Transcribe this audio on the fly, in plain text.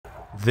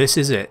This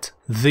is it,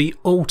 the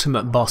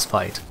ultimate boss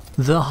fight,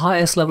 the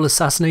highest level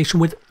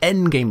assassination with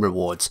endgame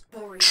rewards.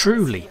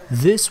 Truly,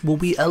 this will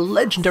be a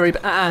legendary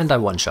and I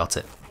one-shot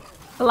it.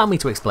 Allow me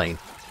to explain.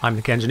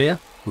 I'm TheKengineer,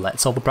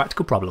 let's solve a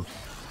practical problem.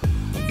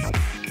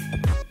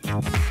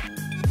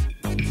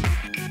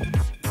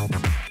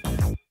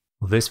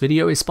 This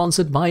video is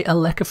sponsored by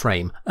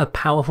Warframe, a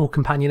powerful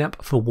companion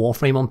app for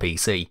Warframe on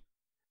PC.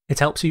 It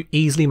helps you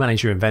easily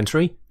manage your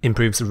inventory,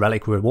 improves the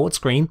relic reward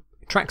screen,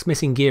 tracks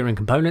missing gear and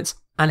components,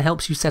 and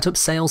helps you set up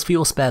sales for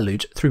your spare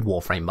loot through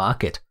Warframe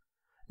Market.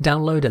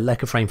 Download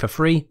Warframe for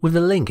free with the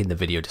link in the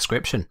video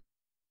description.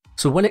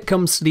 So when it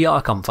comes to the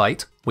Archon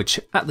fight, which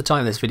at the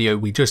time of this video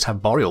we just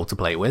have Boreal to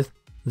play with,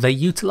 they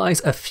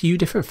utilise a few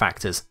different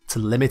factors to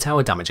limit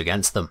our damage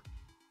against them.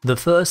 The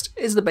first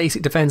is the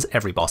basic defense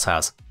every boss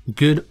has,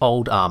 good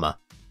old armor.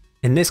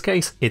 In this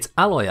case it's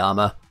alloy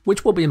armor,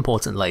 which will be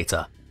important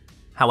later.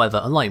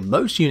 However, unlike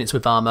most units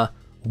with armor,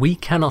 we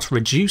cannot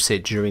reduce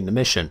it during the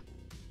mission.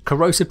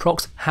 Corrosive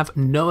procs have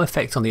no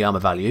effect on the armor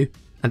value,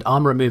 and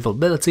armor removal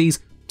abilities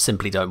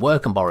simply don't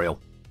work on Boreal.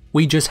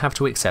 We just have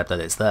to accept that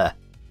it's there.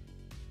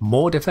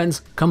 More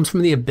defense comes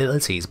from the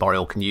abilities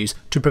Boreal can use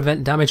to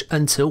prevent damage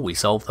until we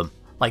solve them,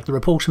 like the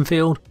repulsion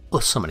field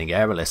or summoning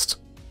aerialists.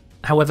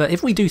 However,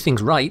 if we do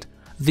things right,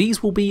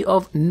 these will be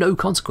of no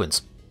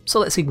consequence, so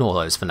let's ignore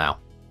those for now.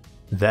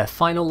 Their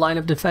final line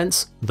of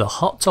defense, the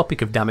hot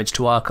topic of damage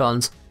to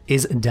Archons,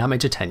 is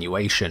damage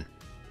attenuation.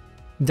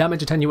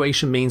 Damage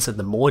attenuation means that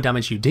the more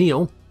damage you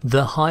deal,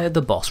 the higher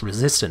the boss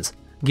resistance,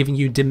 giving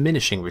you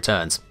diminishing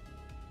returns.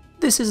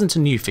 This isn't a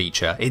new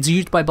feature, it's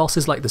used by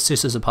bosses like the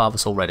Sisters of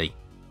Parvus already.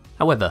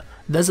 However,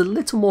 there's a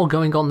little more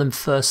going on than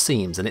first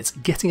seems, and it's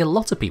getting a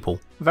lot of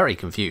people very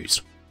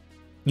confused.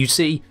 You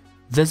see,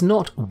 there's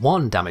not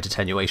one damage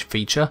attenuation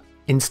feature,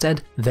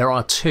 instead there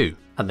are two,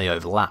 and they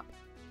overlap.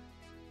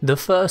 The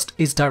first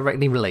is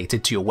directly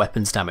related to your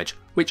weapons damage,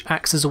 which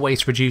acts as a way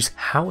to reduce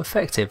how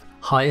effective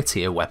higher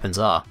tier weapons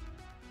are.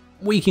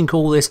 We can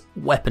call this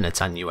weapon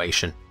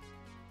attenuation.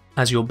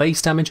 As your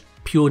base damage,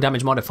 pure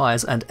damage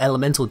modifiers and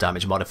elemental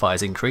damage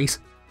modifiers increase,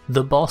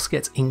 the boss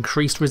gets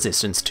increased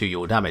resistance to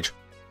your damage.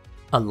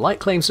 Unlike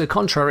claims to the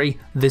contrary,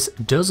 this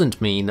doesn't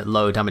mean that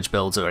lower damage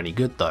builds are any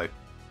good though.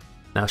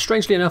 Now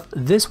strangely enough,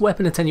 this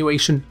weapon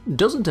attenuation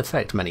doesn't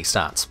affect many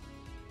stats.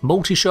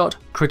 Multi-shot,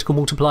 critical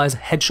multipliers,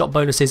 headshot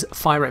bonuses,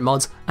 fire rate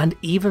mods, and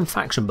even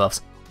faction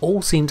buffs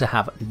all seem to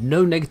have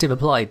no negative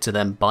applied to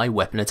them by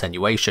weapon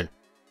attenuation.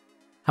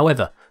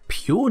 However,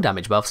 pure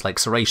damage buffs like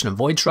Serration and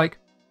Void Strike,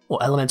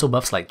 or elemental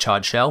buffs like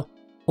Charged Shell,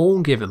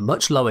 all give a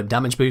much lower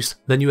damage boost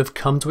than you have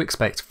come to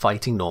expect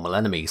fighting normal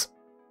enemies.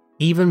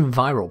 Even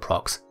viral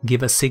procs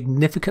give a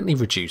significantly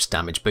reduced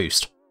damage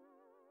boost.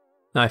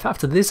 Now if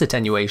after this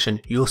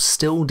attenuation you're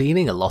still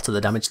dealing a lot of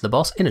the damage to the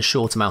boss in a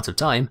short amount of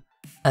time,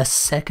 a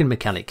second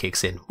mechanic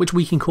kicks in, which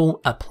we can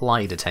call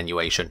applied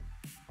attenuation.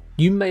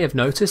 You may have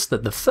noticed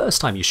that the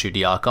first time you shoot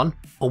the Archon,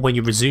 or when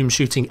you resume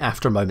shooting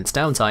after a moment's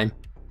downtime,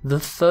 the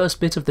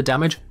first bit of the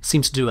damage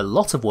seems to do a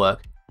lot of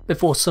work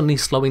before suddenly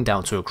slowing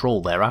down to a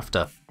crawl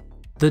thereafter.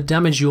 The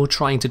damage you're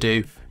trying to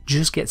do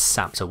just gets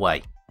sapped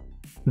away.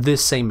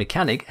 This same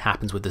mechanic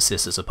happens with the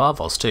Sisters of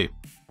Parvus too.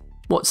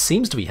 What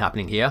seems to be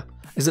happening here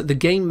is that the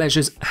game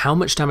measures how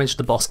much damage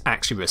the boss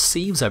actually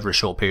receives over a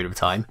short period of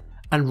time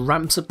and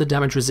ramps up the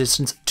damage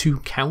resistance to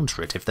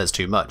counter it if there's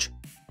too much.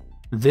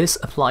 This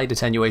applied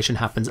attenuation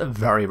happens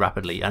very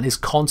rapidly and is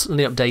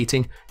constantly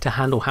updating to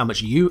handle how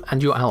much you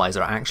and your allies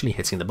are actually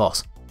hitting the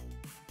boss.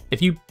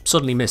 If you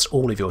suddenly miss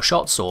all of your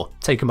shots or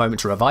take a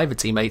moment to revive a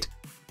teammate,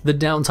 the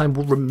downtime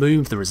will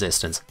remove the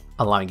resistance,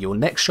 allowing your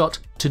next shot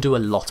to do a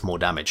lot more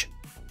damage.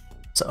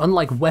 So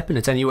unlike weapon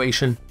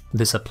attenuation,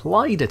 this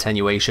applied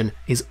attenuation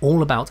is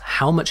all about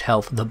how much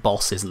health the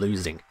boss is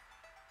losing.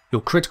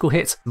 Your critical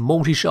hits,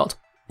 multi-shot,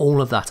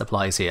 all of that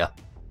applies here.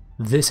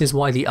 This is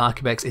why the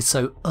Archivex is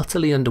so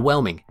utterly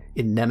underwhelming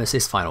in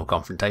Nemesis final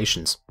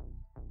confrontations.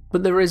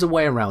 But there is a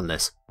way around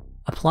this.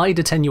 Applied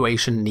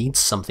attenuation needs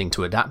something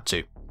to adapt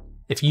to.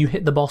 If you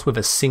hit the boss with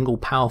a single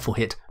powerful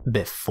hit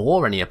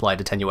before any applied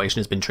attenuation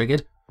has been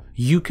triggered,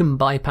 you can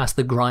bypass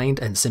the grind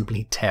and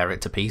simply tear it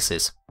to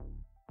pieces.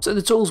 So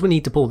the tools we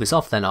need to pull this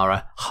off then are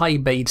a high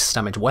base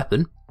damage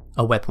weapon,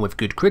 a weapon with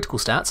good critical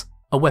stats,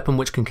 a weapon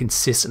which can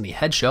consistently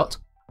headshot,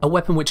 a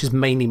weapon which is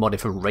mainly modded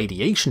for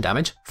radiation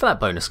damage for that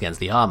bonus against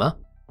the armor,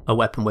 a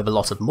weapon with a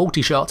lot of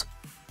multi-shot,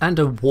 and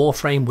a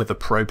Warframe with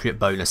appropriate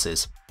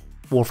bonuses.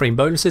 Warframe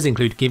bonuses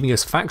include giving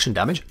us faction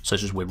damage,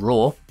 such as with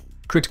Raw,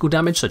 critical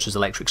damage such as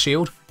Electric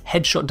Shield,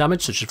 headshot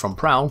damage such as from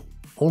Prowl,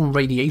 or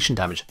radiation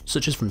damage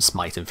such as from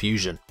Smite and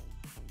Fusion.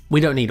 We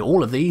don't need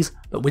all of these,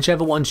 but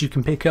whichever ones you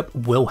can pick up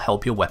will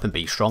help your weapon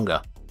be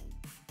stronger.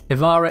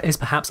 Ivara is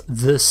perhaps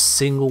the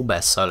single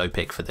best solo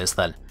pick for this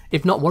then,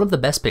 if not one of the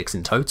best picks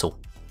in total.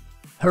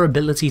 Her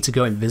ability to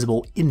go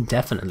invisible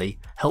indefinitely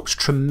helps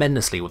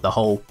tremendously with the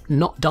whole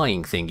not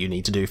dying thing you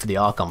need to do for the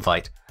Archon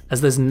fight,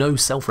 as there's no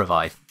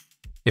self-revive.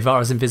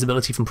 Ivara's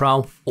invisibility from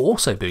Prowl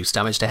also boosts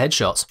damage to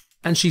headshots,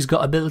 and she's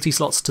got ability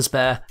slots to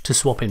spare to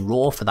swap in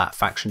Raw for that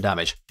faction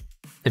damage.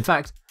 In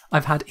fact,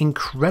 I've had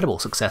incredible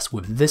success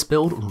with this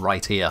build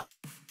right here.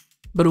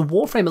 But a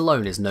Warframe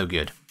alone is no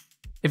good.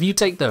 If you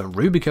take the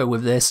Rubico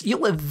with this,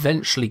 you'll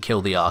eventually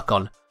kill the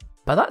Archon,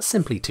 but that's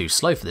simply too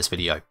slow for this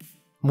video.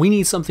 We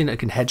need something that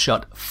can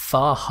headshot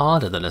far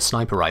harder than a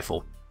sniper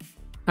rifle.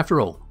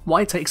 After all,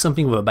 why take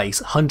something with a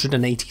base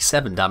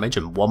 187 damage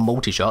and 1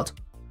 multi-shot,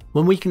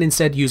 when we can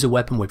instead use a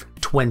weapon with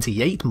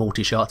 28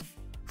 multi-shot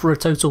for a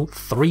total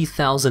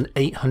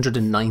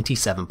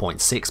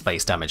 3,897.6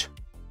 base damage?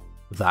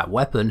 That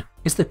weapon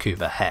is the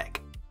Kuva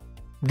Heck.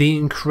 The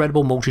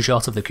incredible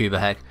multi-shot of the Kuva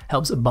Heck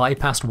helps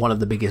bypass one of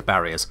the biggest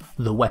barriers,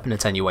 the weapon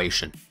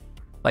attenuation.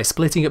 By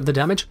splitting up the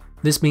damage,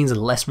 this means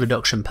less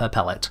reduction per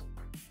pellet.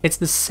 It's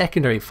the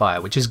secondary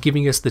fire which is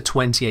giving us the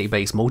 28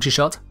 base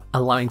multi-shot,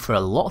 allowing for a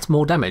lot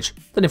more damage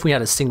than if we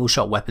had a single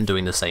shot weapon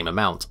doing the same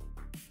amount.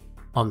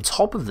 On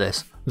top of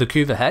this, the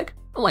Kuva Heck,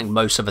 like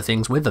most other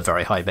things with a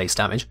very high base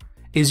damage,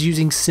 is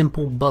using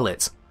simple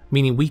bullets,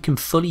 meaning we can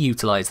fully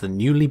utilise the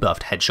newly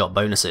buffed headshot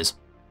bonuses.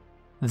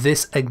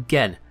 This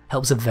again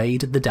helps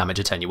evade the damage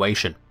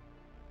attenuation.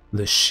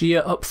 The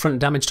sheer upfront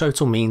damage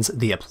total means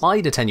the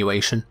applied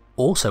attenuation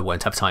also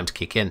won't have time to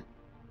kick in.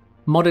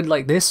 Modded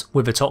like this,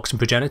 with a Toxin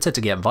Progenitor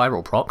to get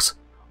viral procs,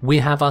 we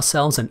have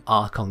ourselves an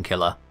Archon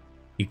killer.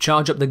 You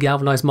charge up the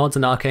galvanised mods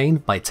in Arcane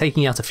by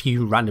taking out a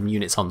few random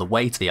units on the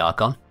way to the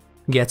Archon,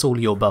 get all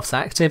your buffs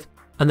active,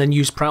 and then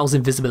use Prowl's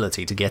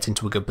invisibility to get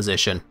into a good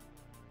position.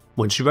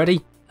 Once you're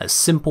ready, a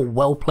simple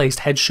well-placed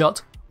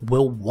headshot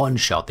will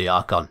one-shot the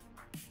Archon.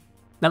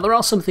 Now there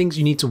are some things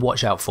you need to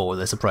watch out for with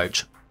this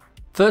approach.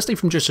 Firstly,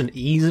 from just an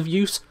ease of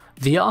use,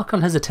 the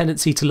Archon has a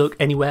tendency to look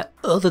anywhere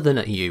other than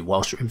at you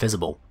whilst you're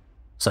invisible,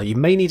 so you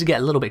may need to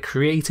get a little bit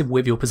creative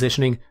with your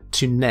positioning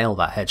to nail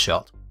that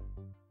headshot.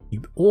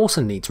 You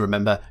also need to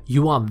remember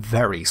you are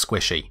very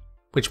squishy,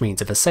 which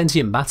means if a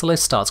sentient battlist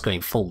starts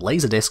going full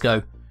laser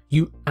disco,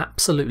 you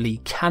absolutely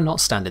cannot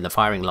stand in the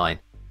firing line.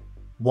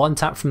 One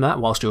tap from that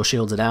whilst your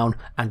shields are down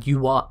and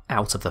you are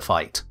out of the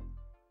fight.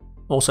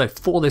 Also,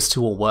 for this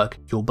to all work,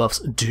 your buffs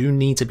do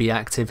need to be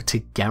active to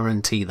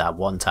guarantee that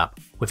one tap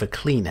with a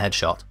clean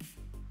headshot.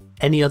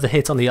 Any other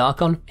hit on the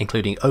Archon,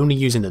 including only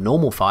using the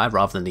normal fire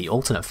rather than the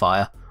alternate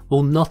fire,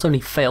 will not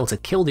only fail to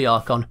kill the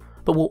Archon,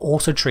 but will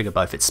also trigger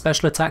both its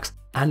special attacks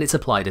and its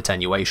applied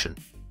attenuation.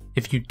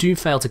 If you do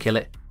fail to kill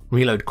it,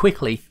 reload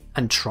quickly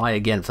and try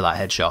again for that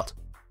headshot.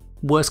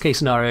 Worst case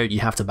scenario, you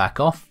have to back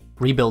off,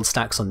 rebuild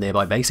stacks on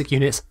nearby basic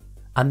units,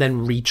 and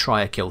then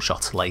retry a kill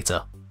shot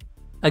later.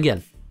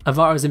 Again,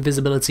 Avara's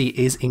invisibility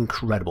is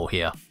incredible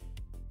here.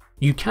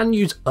 You can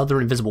use other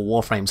invisible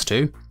Warframes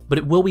too, but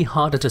it will be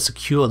harder to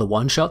secure the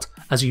one-shot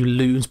as you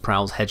lose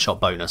Prowl's headshot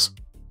bonus.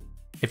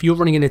 If you're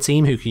running in a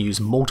team who can use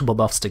multiple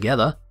buffs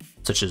together,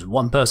 such as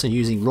one person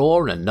using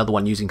Roar and another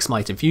one using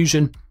Smite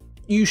Infusion,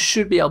 you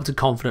should be able to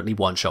confidently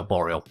one-shot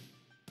Boreal.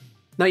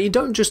 Now you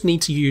don't just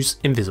need to use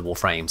invisible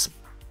frames.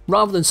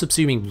 Rather than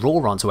subsuming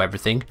Roar onto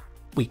everything,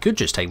 we could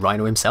just take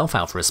Rhino himself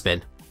out for a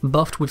spin,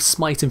 buffed with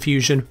Smite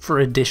Infusion for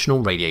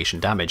additional radiation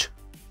damage.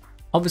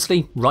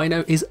 Obviously,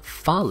 Rhino is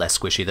far less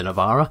squishy than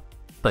Avara,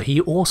 but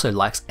he also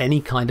lacks any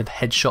kind of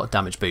headshot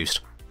damage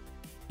boost.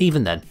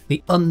 Even then,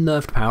 the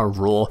unnerved power of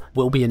Roar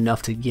will be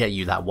enough to get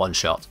you that one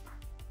shot.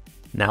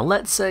 Now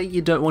let's say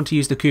you don't want to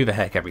use the Kuva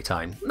Heck every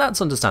time,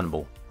 that's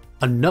understandable.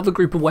 Another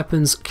group of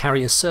weapons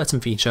carry a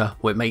certain feature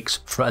which makes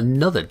for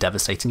another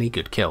devastatingly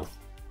good kill.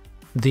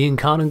 The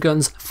Incarnate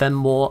Guns,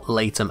 Fenmore,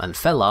 Latum and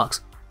Felarx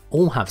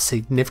all have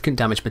significant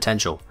damage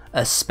potential,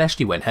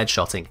 especially when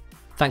headshotting,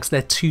 thanks to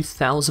their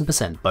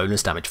 2000%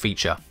 bonus damage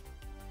feature.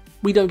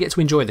 We don't get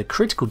to enjoy the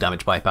critical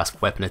damage bypass for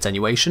weapon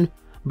attenuation,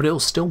 but it'll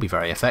still be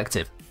very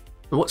effective.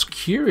 And what's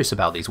curious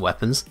about these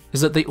weapons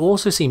is that they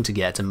also seem to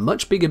get a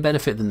much bigger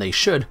benefit than they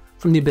should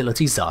from the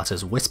ability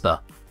Zarta's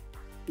Whisper.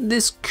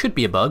 This could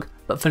be a bug,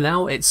 but for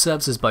now it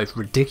serves as both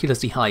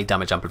ridiculously high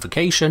damage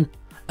amplification,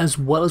 as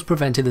well as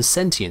preventing the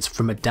sentience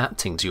from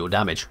adapting to your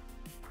damage.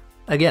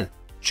 Again,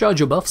 charge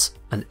your buffs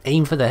and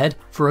aim for the head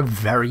for a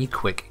very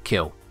quick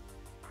kill.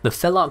 The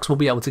Felarx will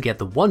be able to get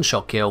the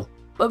one-shot kill,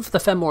 but for the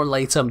Fenmore and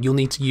Latum you'll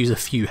need to use a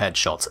few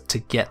headshots to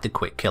get the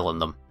quick kill on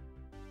them.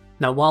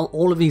 Now while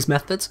all of these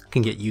methods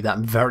can get you that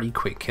very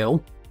quick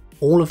kill,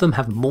 all of them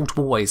have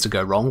multiple ways to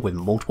go wrong with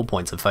multiple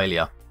points of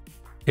failure.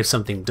 If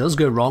something does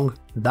go wrong,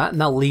 that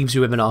now leaves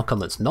you with an Archon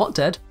that's not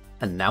dead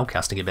and now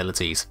casting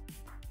abilities.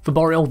 For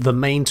Boreal, the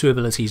main two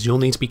abilities you'll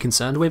need to be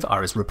concerned with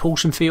are his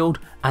Repulsion Field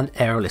and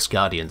Aerialist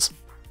Guardians.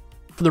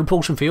 For the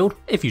Repulsion Field,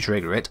 if you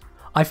trigger it,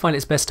 I find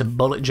it's best to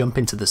bullet jump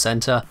into the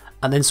centre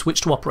and then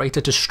switch to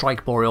Operator to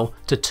strike Boreal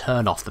to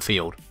turn off the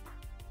field.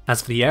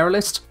 As for the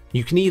Aerialist,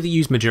 you can either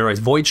use Majuro's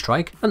Void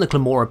Strike and the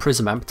Clamora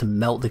Prism Amp to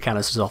melt the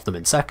canisters off them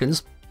in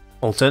seconds.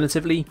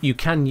 Alternatively, you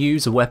can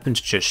use a weapon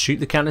to just shoot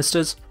the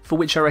canisters, for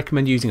which I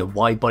recommend using a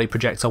wide body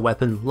projectile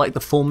weapon like the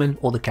Fullman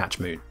or the Catch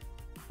Moon.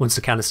 Once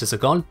the canisters are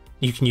gone,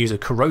 you can use a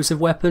corrosive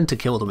weapon to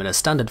kill them in a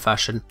standard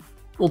fashion.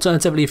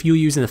 Alternatively, if you're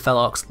using the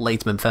Felarx,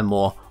 Latum and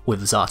Fenmore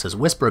with Zarta's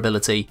Whisper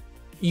ability,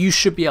 you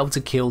should be able to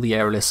kill the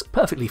Aerialists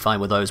perfectly fine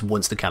with those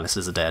once the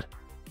canisters are dead.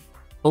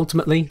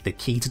 Ultimately, the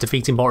key to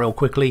defeating Boreal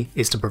quickly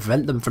is to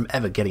prevent them from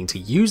ever getting to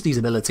use these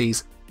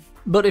abilities,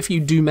 but if you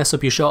do mess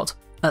up your shot,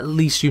 at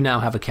least you now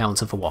have a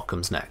counter for what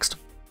comes next.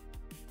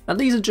 And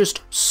these are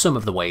just some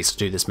of the ways to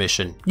do this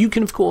mission. You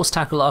can of course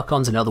tackle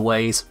Archons in other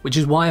ways, which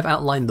is why I've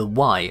outlined the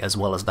why as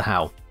well as the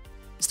how.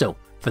 Still,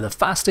 for the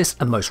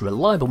fastest and most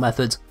reliable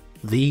methods,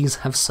 these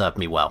have served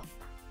me well.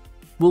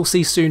 We'll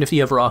see soon if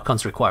the other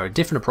Archons require a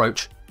different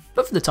approach,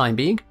 but for the time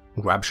being,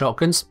 grab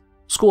shotguns,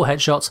 score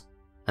headshots,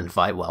 and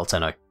fight well,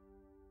 Tenno.